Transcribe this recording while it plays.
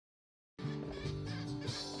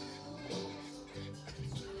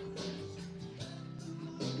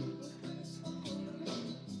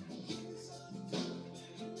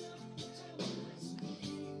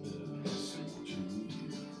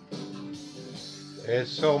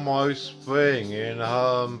It's almost spring in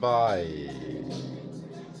Herne Bay.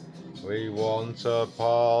 We want a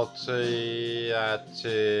party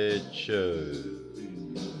attitude.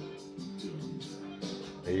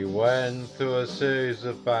 He went through a series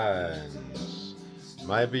of bands.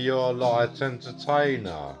 Maybe you're a light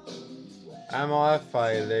entertainer. Am I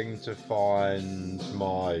failing to find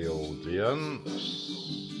my audience?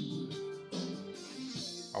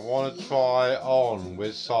 I want to try on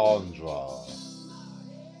with Sandra.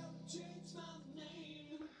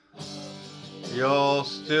 You're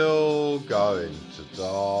still going to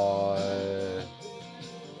die.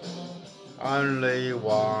 Only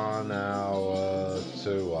 1 hour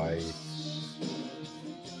to wait.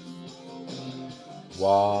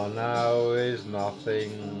 1 hour is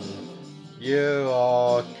nothing. You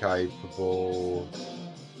are capable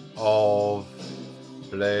of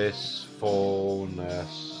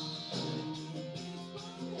blissfulness.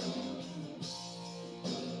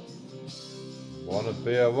 Wanna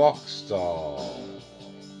be a rock star?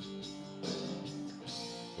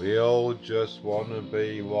 We all just wanna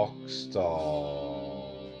be rock stars.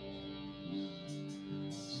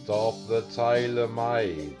 Stop the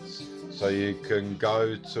tailor-mades so you can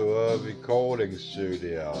go to a recording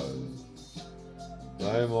studio.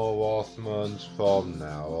 No more Rothmans from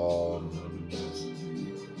now on.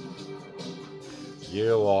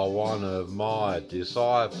 You are one of my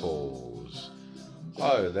disciples.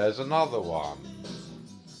 Oh, there's another one.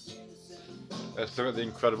 Let's look at the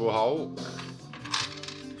Incredible Hulk.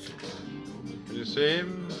 Can you see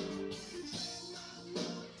him?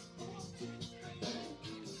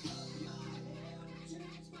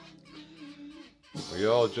 We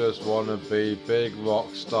all just want to be big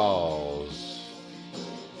rock stars.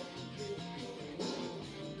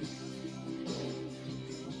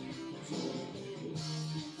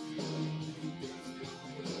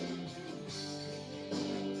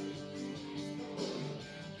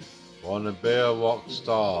 Want to be a rock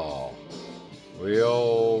star. We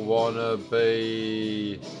all want to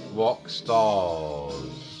be rock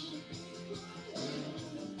stars.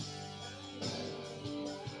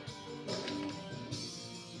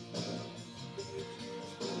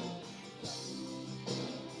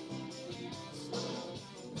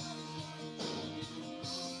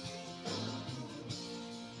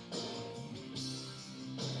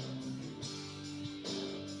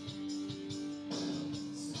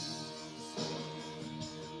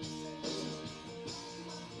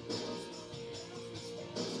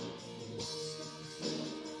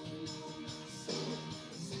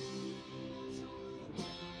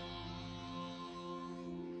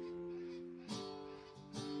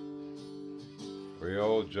 We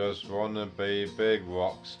all just want to be big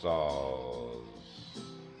rock stars.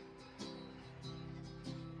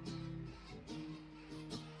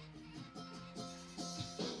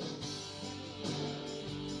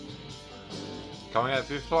 Coming out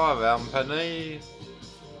if you fly around, Penny.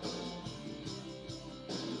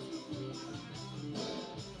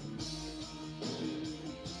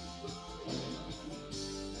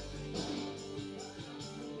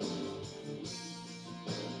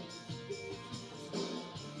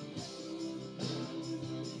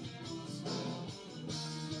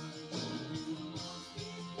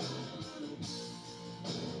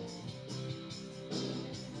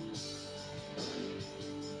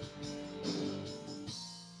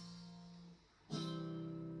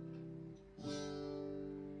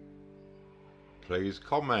 Please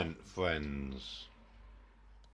comment, friends.